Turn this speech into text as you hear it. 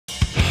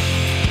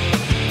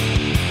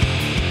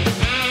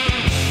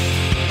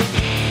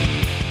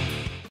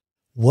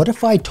What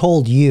if I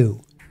told you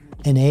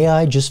an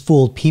AI just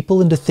fooled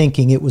people into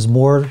thinking it was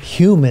more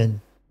human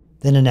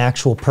than an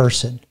actual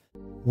person?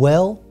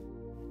 Well,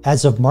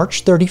 as of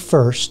March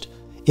 31st,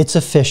 it's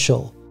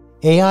official.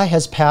 AI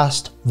has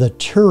passed the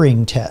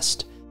Turing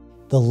Test,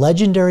 the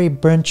legendary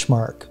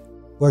benchmark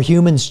where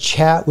humans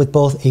chat with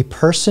both a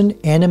person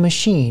and a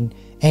machine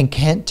and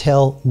can't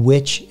tell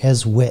which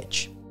is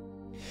which.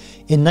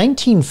 In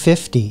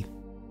 1950,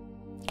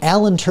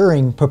 Alan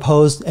Turing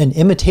proposed an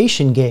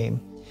imitation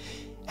game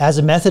as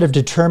a method of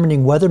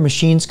determining whether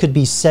machines could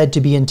be said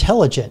to be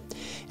intelligent.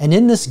 And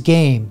in this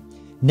game,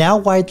 now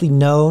widely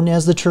known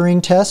as the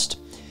Turing Test,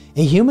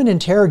 a human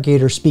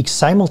interrogator speaks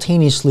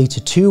simultaneously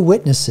to two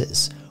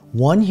witnesses,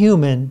 one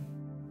human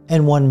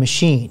and one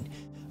machine,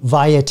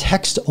 via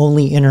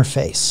text-only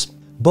interface.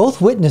 Both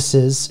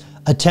witnesses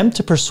attempt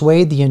to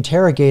persuade the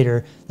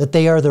interrogator that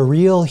they are the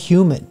real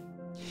human.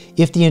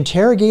 If the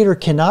interrogator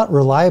cannot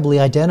reliably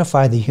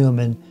identify the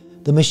human,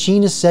 the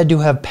machine is said to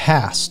have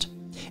passed,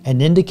 an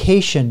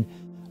indication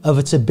of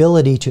its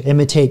ability to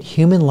imitate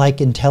human-like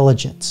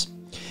intelligence.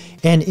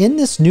 And in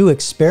this new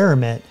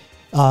experiment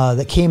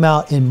that came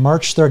out in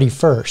March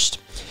 31st,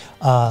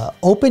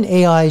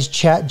 OpenAI's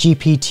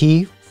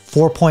ChatGPT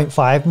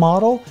 4.5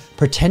 model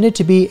pretended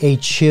to be a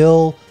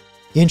chill,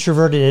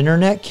 introverted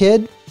internet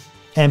kid,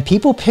 and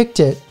people picked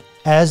it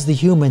as the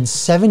human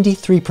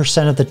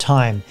 73% of the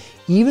time,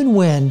 even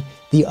when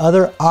the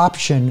other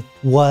option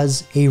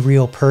was a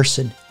real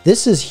person.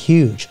 This is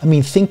huge. I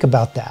mean, think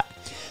about that.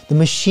 The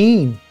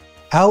machine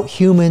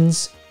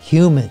out-humans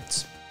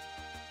humans.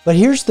 But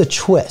here's the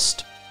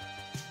twist.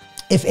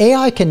 If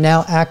AI can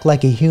now act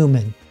like a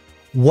human,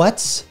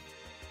 what's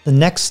the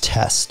next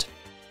test?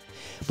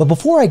 But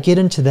before I get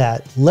into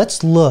that,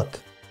 let's look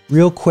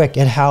real quick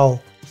at how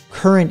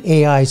current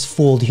AIs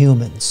fooled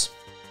humans.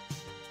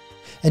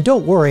 And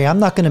don't worry, I'm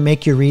not going to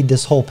make you read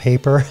this whole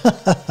paper.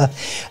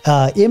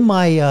 In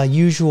my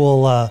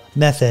usual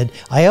method,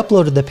 I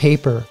uploaded the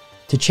paper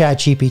to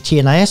ChatGPT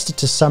and I asked it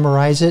to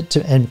summarize it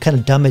and kind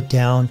of dumb it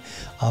down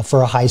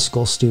for a high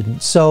school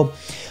student. So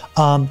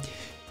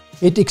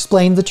it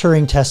explained the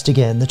Turing test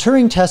again. The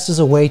Turing test is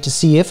a way to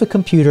see if a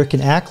computer can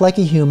act like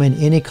a human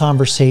in a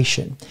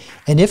conversation.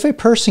 And if a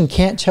person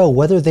can't tell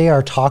whether they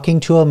are talking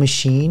to a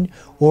machine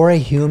or a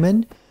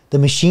human, the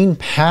machine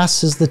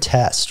passes the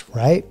test,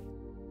 right?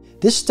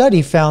 This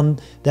study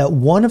found that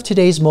one of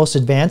today's most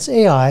advanced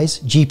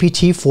AIs,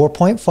 GPT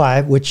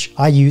 4.5, which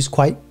I use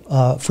quite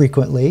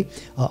frequently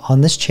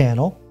on this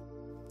channel,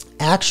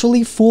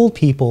 actually fooled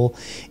people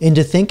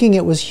into thinking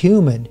it was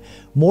human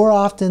more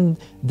often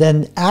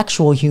than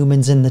actual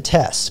humans in the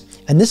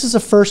test. And this is a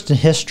first in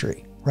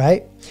history,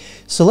 right?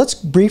 So let's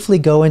briefly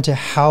go into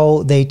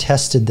how they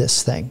tested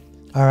this thing,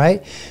 all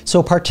right?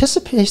 So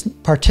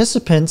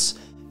participants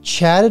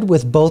chatted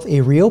with both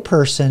a real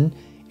person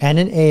and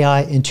an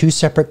AI in two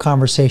separate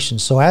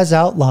conversations. So as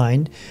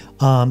outlined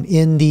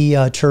in the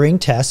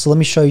Turing test, so let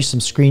me show you some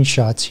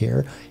screenshots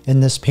here in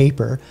this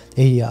paper.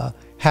 They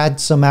had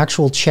some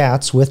actual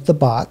chats with the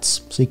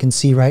bots, so you can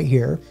see right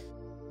here.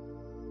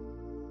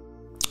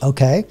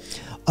 Okay.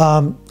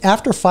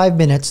 After 5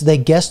 minutes, they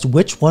guessed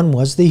which one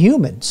was the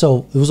human.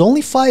 So it was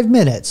only 5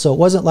 minutes, so it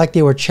wasn't like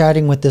they were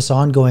chatting with this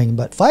ongoing,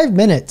 but 5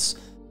 minutes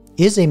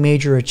is a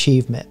major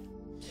achievement.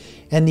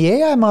 And the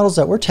AI models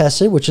that were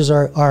tested, which is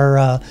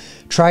our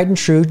tried and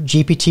true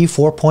GPT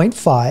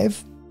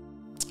 4.5,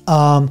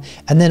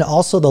 and then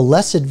also the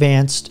less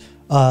advanced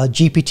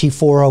GPT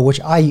 4.0,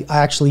 which I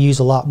actually use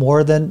a lot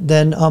more than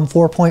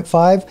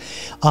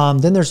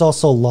 4.5. Then there's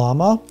also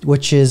Llama,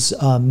 which is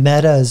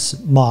Meta's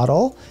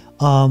model,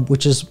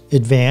 which is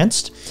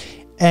advanced.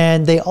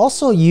 And they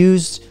also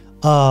used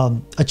a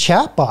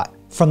chatbot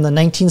from the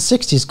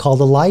 1960s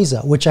called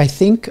Eliza, which I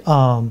think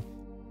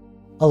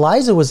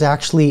Eliza was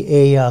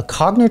actually a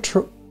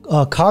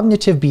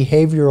cognitive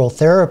behavioral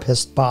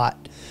therapist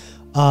bot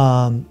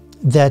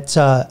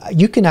that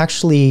you can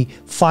actually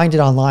find it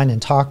online and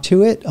talk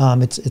to it.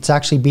 It's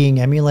actually being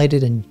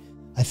emulated in,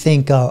 I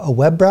think, a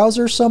web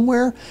browser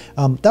somewhere.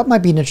 That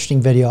might be an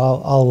interesting video.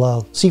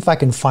 I'll see if I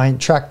can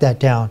track that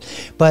down.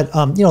 But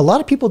you know, a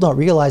lot of people don't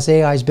realize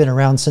AI has been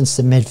around since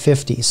the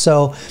mid-50s.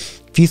 So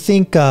if you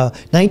think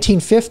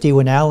 1950,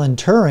 when Alan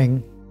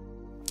Turing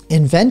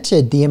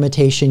invented the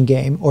imitation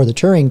game or the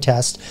Turing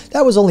test,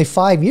 that was only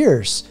 5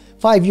 years.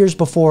 5 years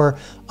before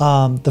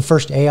the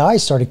first AI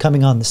started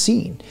coming on the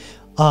scene.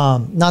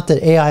 Not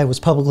that AI was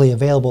publicly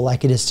available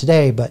like it is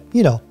today, but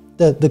you know,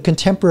 the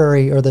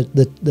contemporary or the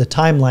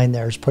timeline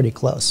there is pretty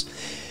close.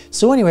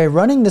 So anyway,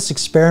 running this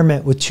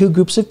experiment with two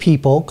groups of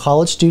people,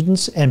 college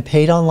students and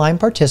paid online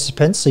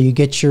participants, so you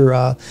get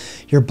your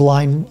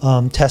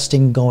blind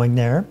testing going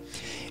there.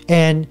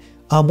 And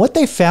what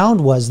they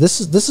found was, this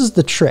is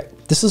the trick.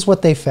 This is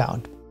what they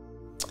found.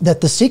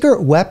 That the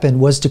secret weapon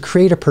was to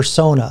create a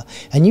persona.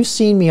 And you've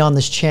seen me on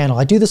this channel.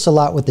 I do this a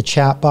lot with the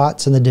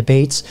chatbots and the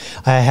debates.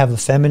 I have a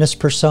feminist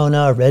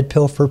persona, a red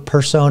pill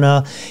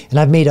persona, and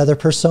I've made other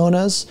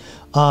personas.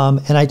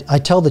 And I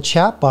tell the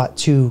chatbot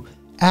to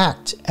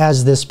act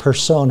as this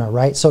persona,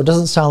 right? So it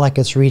doesn't sound like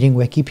it's reading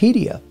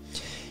Wikipedia.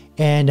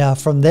 And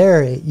from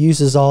there, it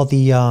uses all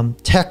the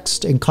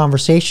text and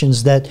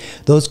conversations that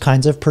those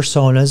kinds of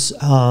personas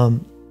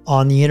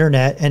on the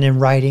internet and in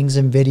writings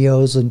and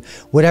videos and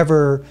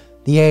whatever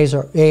the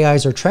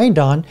AIs are trained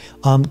on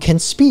can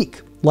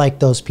speak like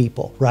those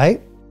people,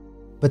 right?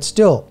 But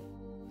still,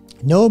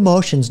 no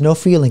emotions, no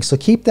feelings. So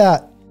keep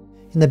that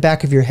in the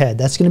back of your head.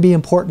 That's going to be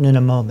important in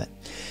a moment.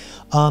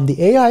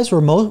 The AIs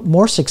were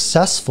more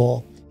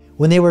successful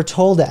when they were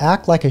told to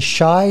act like a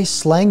shy,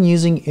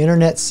 slang-using,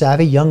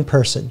 internet-savvy young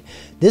person.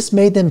 This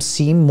made them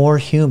seem more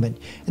human.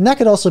 And that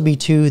could also be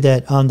too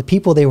that the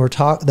people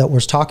that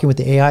was talking with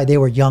the AI, they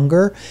were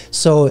younger,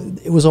 so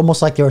it was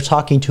almost like they were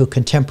talking to a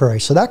contemporary.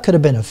 So that could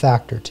have been a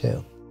factor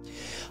too.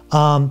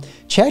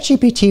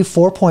 ChatGPT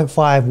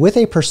 4.5 with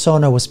a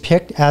persona was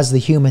picked as the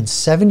human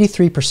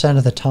 73%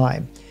 of the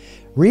time.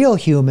 Real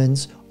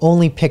humans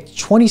only picked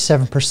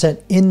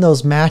 27% in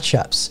those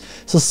matchups.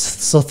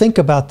 So think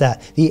about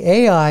that.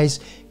 The AIs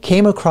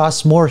came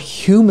across more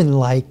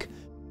human-like,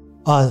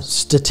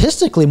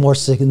 statistically more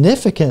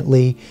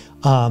significantly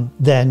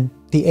than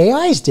the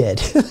AIs did.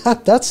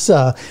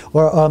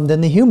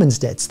 Than the humans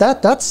did.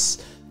 So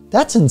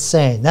that's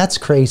insane. That's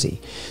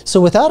crazy. So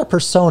without a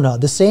persona,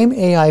 the same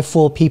AI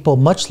fooled people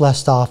much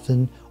less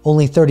often,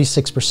 only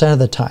 36% of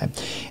the time.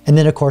 And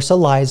then of course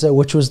Eliza,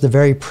 which was the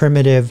very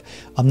primitive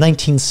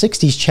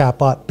 1960s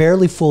chatbot,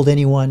 barely fooled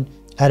anyone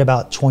at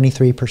about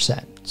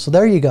 23%. So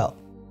there you go.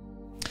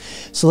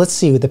 So let's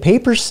see, the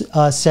paper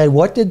said,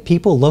 what did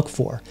people look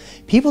for?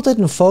 People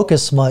didn't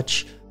focus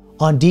much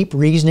on deep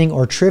reasoning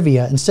or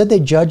trivia. Instead,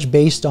 they judged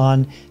based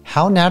on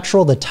how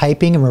natural the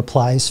typing and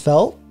replies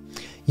felt,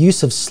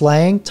 use of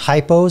slang,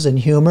 typos, and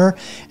humor.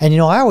 And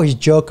I always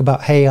joke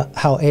about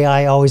how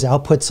AI always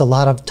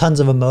outputs tons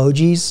of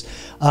emojis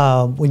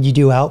when you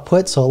do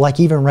output. So like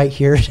even right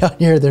here, down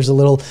here, there's a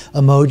little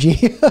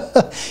emoji.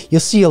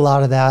 You'll see a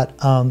lot of that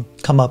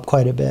come up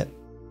quite a bit.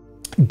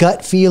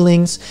 Gut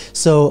feelings.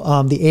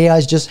 So the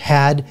AIs just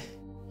had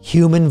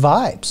human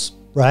vibes,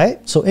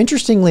 right? So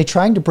interestingly,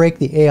 trying to break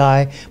the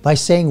AI by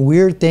saying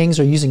weird things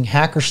or using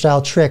hacker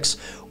style tricks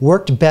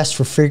worked best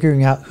for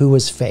figuring out who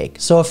was fake.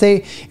 So if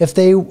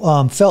they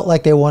felt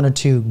like they wanted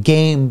to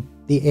game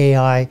the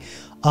AI,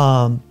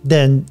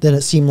 then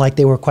it seemed like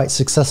they were quite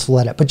successful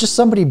at it. But just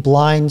somebody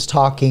blind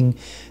talking,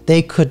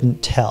 they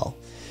couldn't tell.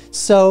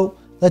 So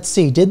let's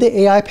see, did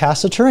the AI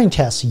pass the Turing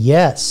test?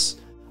 Yes.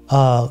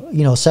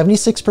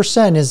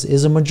 76%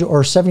 is a majority,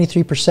 or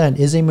 73%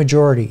 is a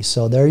majority.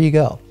 So there you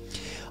go.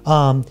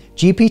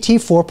 GPT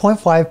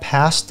 4.5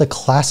 passed the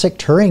classic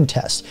Turing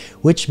test,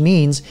 which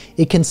means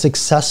it can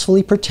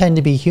successfully pretend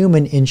to be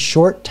human in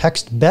short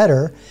text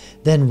better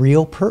than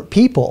real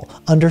people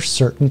under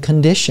certain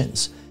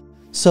conditions.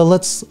 So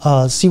let's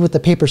see what the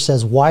paper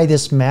says, why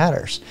this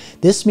matters.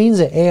 This means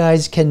that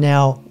AIs can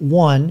now,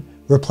 1,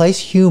 replace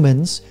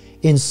humans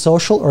in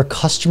social or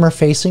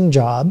customer-facing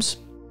jobs.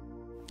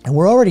 And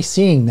we're already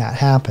seeing that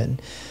happen.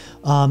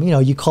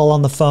 You call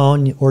on the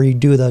phone or you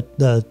do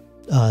the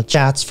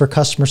chats for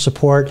customer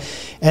support,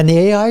 and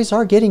the AIs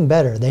are getting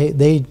better.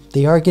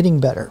 They are getting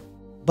better.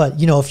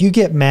 But if you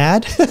get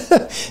mad,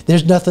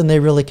 there's nothing they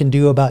really can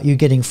do about you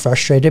getting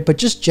frustrated. But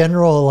just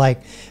general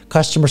like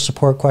customer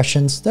support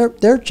questions,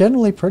 they're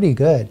generally pretty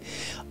good.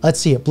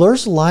 Let's see, it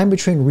blurs the line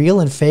between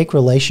real and fake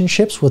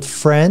relationships with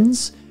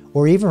friends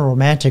or even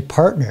romantic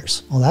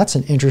partners. Well, that's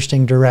an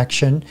interesting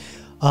direction.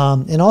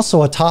 And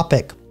also a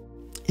topic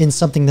in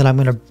something that I'm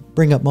going to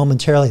bring up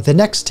momentarily. The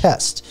next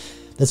test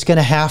that's going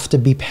to have to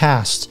be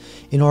passed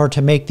in order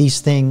to make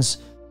these things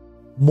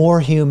more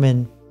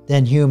human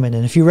than human.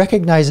 And if you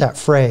recognize that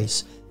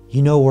phrase,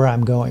 you know where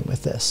I'm going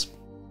with this.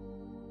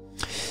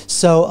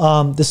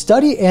 So the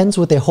study ends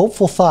with a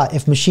hopeful thought.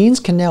 If machines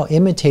can now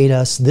imitate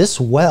us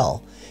this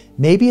well,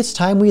 maybe it's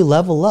time we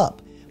level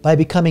up by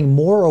becoming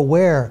more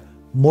aware,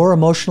 more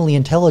emotionally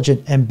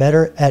intelligent, and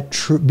better at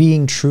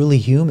being truly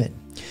human.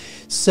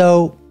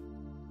 So,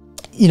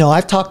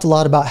 I've talked a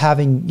lot about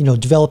having,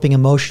 developing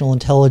emotional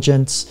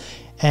intelligence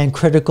and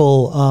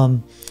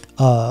critical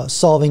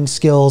solving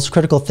skills,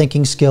 critical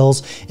thinking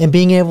skills, and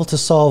being able to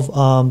solve,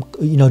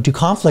 do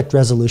conflict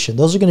resolution.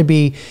 Those are going to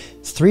be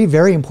 3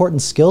 very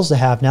important skills to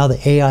have. Now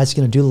the AI is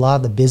going to do a lot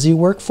of the busy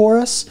work for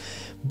us.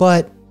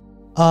 But,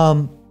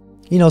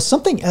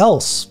 something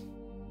else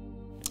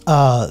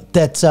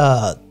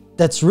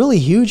that's really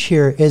huge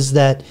here is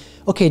that,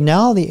 okay,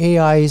 now the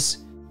AIs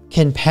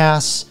can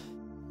pass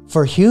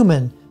for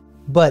human,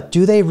 but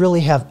do they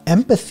really have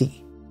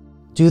empathy?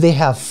 Do they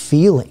have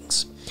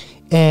feelings?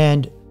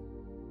 And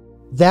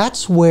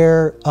that's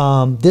where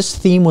this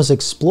theme was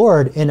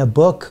explored in a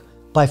book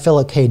by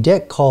Philip K.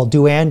 Dick called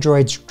Do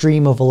Androids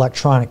Dream of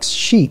Electronic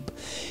Sheep?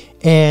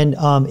 And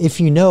if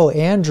you know,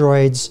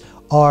 androids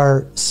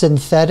are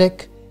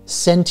synthetic,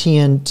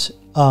 sentient,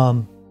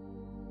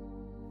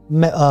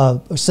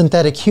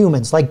 synthetic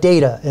humans like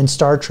Data in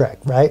Star Trek,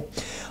 right?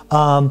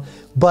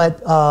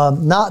 But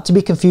not to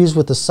be confused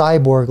with the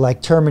cyborg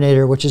like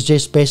Terminator, which is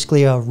just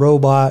basically a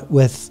robot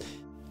with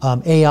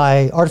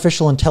AI,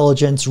 artificial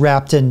intelligence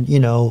wrapped in,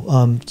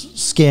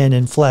 skin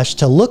and flesh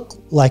to look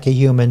like a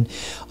human.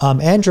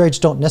 Androids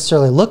don't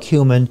necessarily look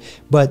human,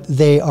 but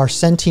they are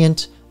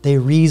sentient. They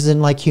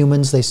reason like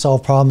humans. They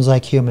solve problems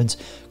like humans.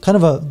 Kind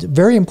of a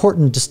very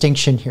important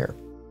distinction here.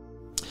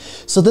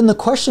 So then the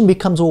question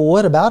becomes, well,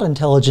 what about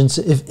intelligence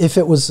if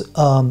it was,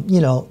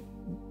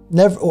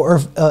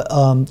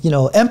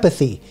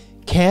 empathy?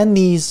 Can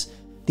these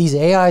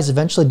AIs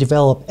eventually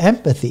develop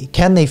empathy?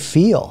 Can they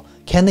feel?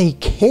 Can they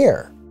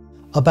care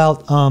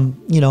about,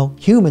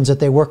 humans that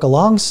they work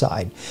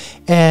alongside?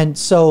 And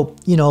so,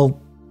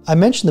 I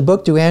mentioned the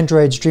book, Do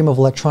Androids Dream of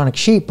Electronic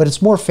Sheep, but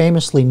it's more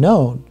famously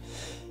known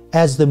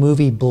as the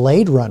movie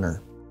Blade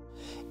Runner.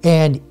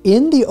 And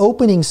in the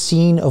opening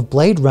scene of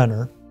Blade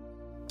Runner,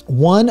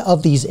 one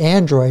of these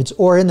androids,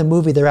 or in the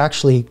movie, they're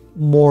actually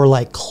more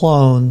like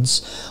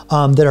clones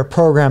that are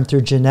programmed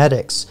through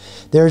genetics.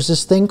 There's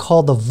this thing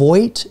called the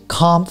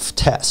Voight-Kampff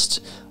test,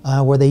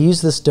 where they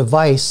use this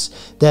device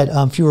that,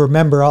 if you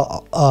remember,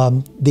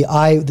 the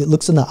eye that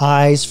looks in the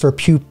eyes for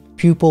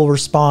pupil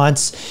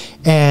response,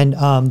 and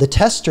the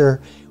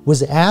tester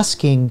was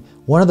asking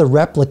one of the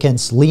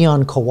replicants,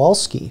 Leon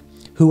Kowalski,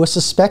 who was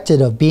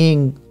suspected of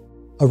being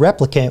a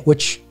replicant,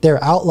 which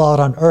they're outlawed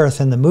on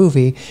Earth in the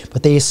movie,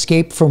 but they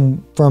escaped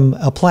from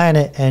a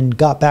planet and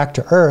got back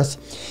to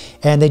Earth,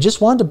 and they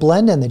just wanted to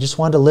blend in. They just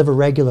wanted to live a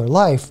regular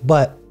life.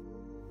 But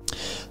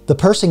the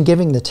person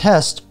giving the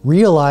test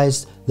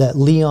realized that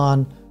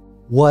Leon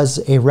was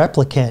a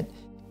replicant,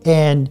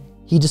 and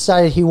he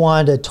decided he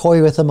wanted to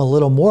toy with him a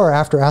little more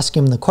after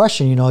asking him the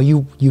question.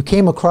 You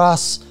came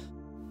across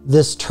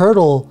this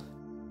turtle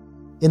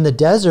in the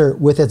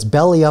desert with its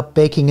belly up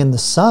baking in the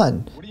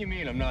sun. What do you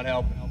mean I'm not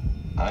helping?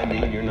 I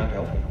mean you're not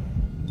helping.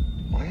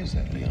 Why is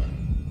that, Leon?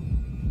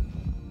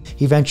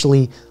 He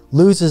eventually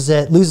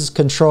loses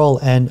control,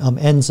 and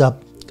ends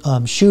up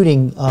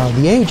shooting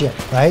the agent,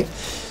 right?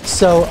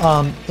 So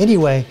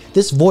anyway,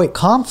 this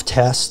Voight-Kampff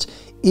test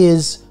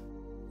is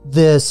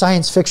the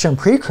science fiction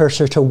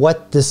precursor to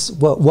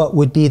what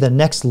would be the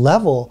next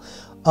level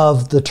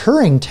of the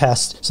Turing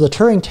test. So the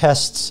Turing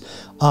tests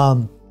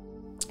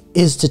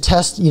is to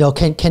test,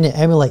 can it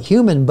emulate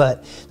human?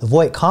 But the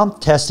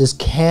Voight-Kampff test is,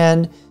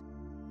 can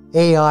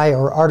AI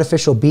or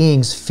artificial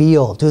beings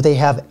feel? Do they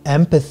have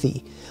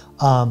empathy?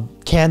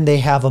 Can they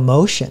have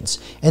emotions?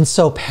 And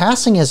so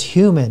passing as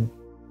human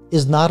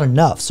is not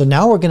enough. So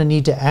now we're going to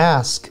need to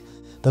ask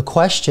the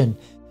question,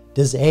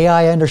 does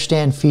AI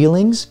understand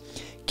feelings?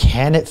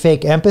 Can it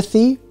fake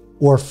empathy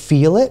or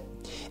feel it?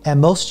 And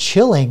most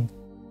chilling,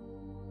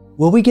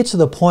 will we get to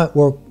the point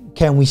where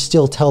can we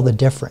still tell the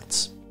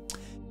difference?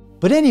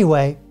 But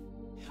anyway,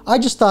 I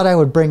just thought I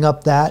would bring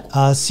up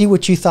that, see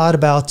what you thought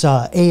about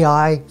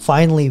AI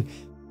finally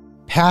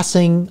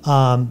passing,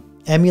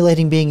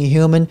 emulating being a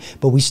human,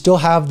 but we still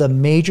have the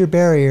major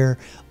barrier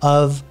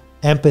of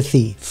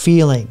empathy,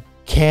 feeling.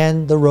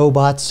 Can the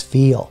robots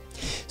feel?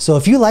 So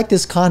if you like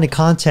this kind of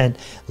content,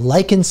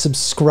 like and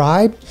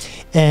subscribe,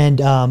 and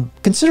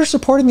consider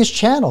supporting this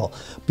channel.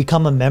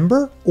 Become a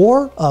member,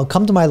 or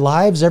come to my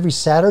lives every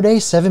Saturday,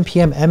 7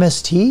 p.m.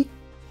 MST.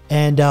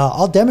 And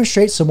I'll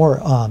demonstrate some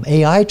more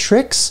AI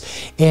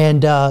tricks.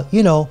 And,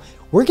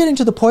 we're getting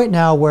to the point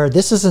now where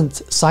this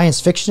isn't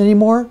science fiction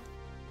anymore.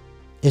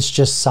 It's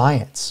just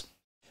science.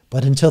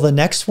 But until the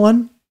next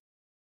one,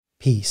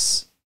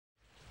 peace.